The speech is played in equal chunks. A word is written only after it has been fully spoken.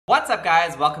What's up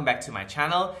guys, welcome back to my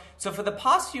channel. So for the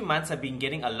past few months I've been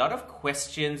getting a lot of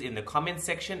questions in the comment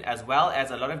section as well as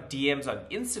a lot of DMs on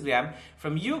Instagram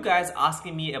from you guys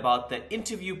asking me about the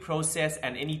interview process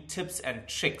and any tips and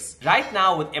tricks. Right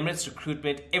now with Emirates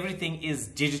recruitment, everything is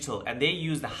digital and they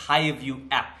use the HireVue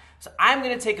app. So I'm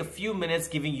going to take a few minutes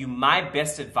giving you my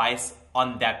best advice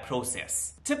on that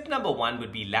process. Tip number one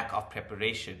would be lack of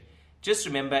preparation. Just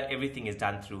remember everything is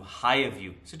done through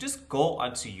HireVue. So just go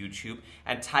onto YouTube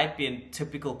and type in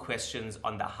typical questions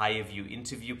on the HireVue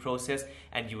interview process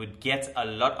and you would get a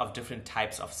lot of different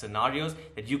types of scenarios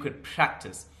that you could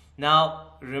practice.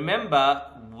 Now remember,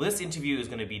 this interview is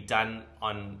going to be done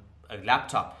on a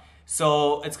laptop.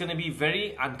 So it's going to be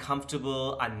very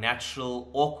uncomfortable, unnatural,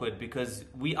 awkward because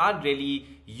we aren't really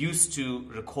used to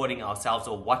recording ourselves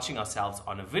or watching ourselves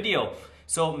on a video.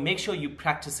 So make sure you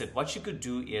practice it. What you could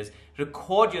do is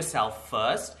record yourself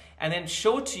first and then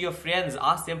show it to your friends.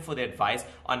 Ask them for their advice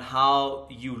on how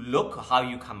you look, how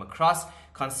you come across.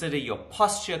 Consider your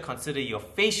posture, consider your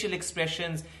facial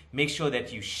expressions. Make sure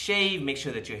that you shave, make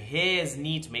sure that your hair is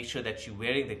neat, make sure that you're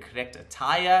wearing the correct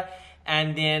attire.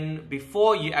 And then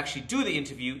before you actually do the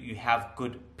interview, you have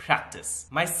good practice.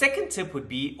 My second tip would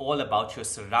be all about your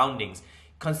surroundings.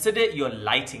 Consider your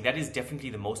lighting. That is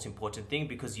definitely the most important thing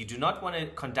because you do not want to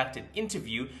conduct an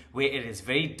interview where it is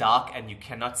very dark and you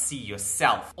cannot see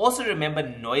yourself. Also remember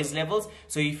noise levels.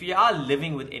 So if you are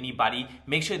living with anybody,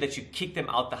 make sure that you kick them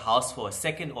out the house for a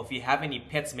second, or if you have any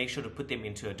pets, make sure to put them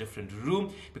into a different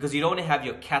room because you don't want to have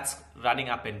your cats running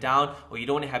up and down, or you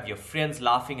don't want to have your friends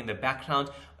laughing in the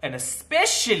background, and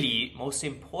especially, most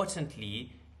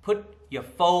importantly, put your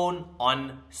phone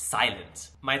on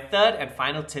silent. My third and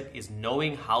final tip is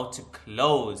knowing how to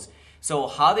close. So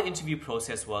how the interview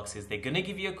process works is they're going to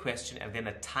give you a question and then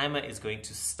a timer is going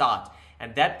to start.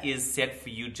 And that is set for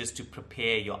you just to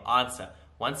prepare your answer.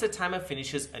 Once the timer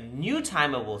finishes, a new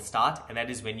timer will start, and that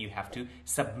is when you have to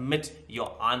submit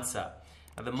your answer.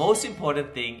 Now, the most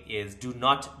important thing is do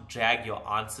not drag your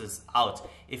answers out.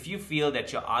 If you feel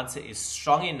that your answer is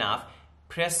strong enough,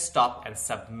 press stop and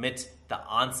submit the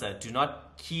answer. Do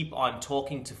not keep on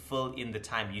talking to fill in the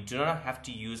time. You do not have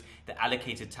to use the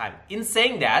allocated time. In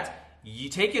saying that, you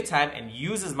take your time and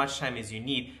use as much time as you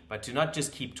need, but do not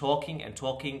just keep talking and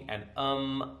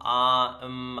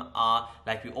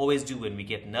like we always do when we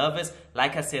get nervous.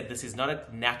 Like I said, this is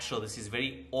not natural. This is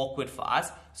very awkward for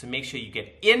us. So make sure you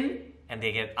get in and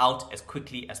they get out as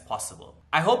quickly as possible.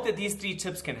 I hope that these 3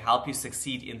 tips can help you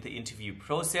succeed in the interview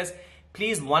process.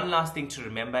 Please, one last thing to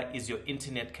remember is your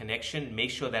internet connection. Make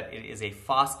sure that it is a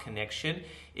fast connection.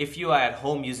 If you are at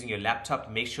home using your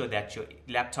laptop, make sure that your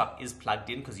laptop is plugged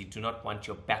in because you do not want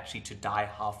your battery to die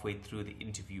halfway through the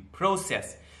interview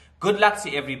process. Good luck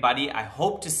to everybody. I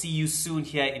hope to see you soon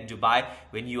here in Dubai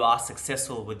when you are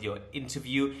successful with your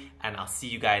interview, and I'll see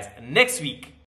you guys next week.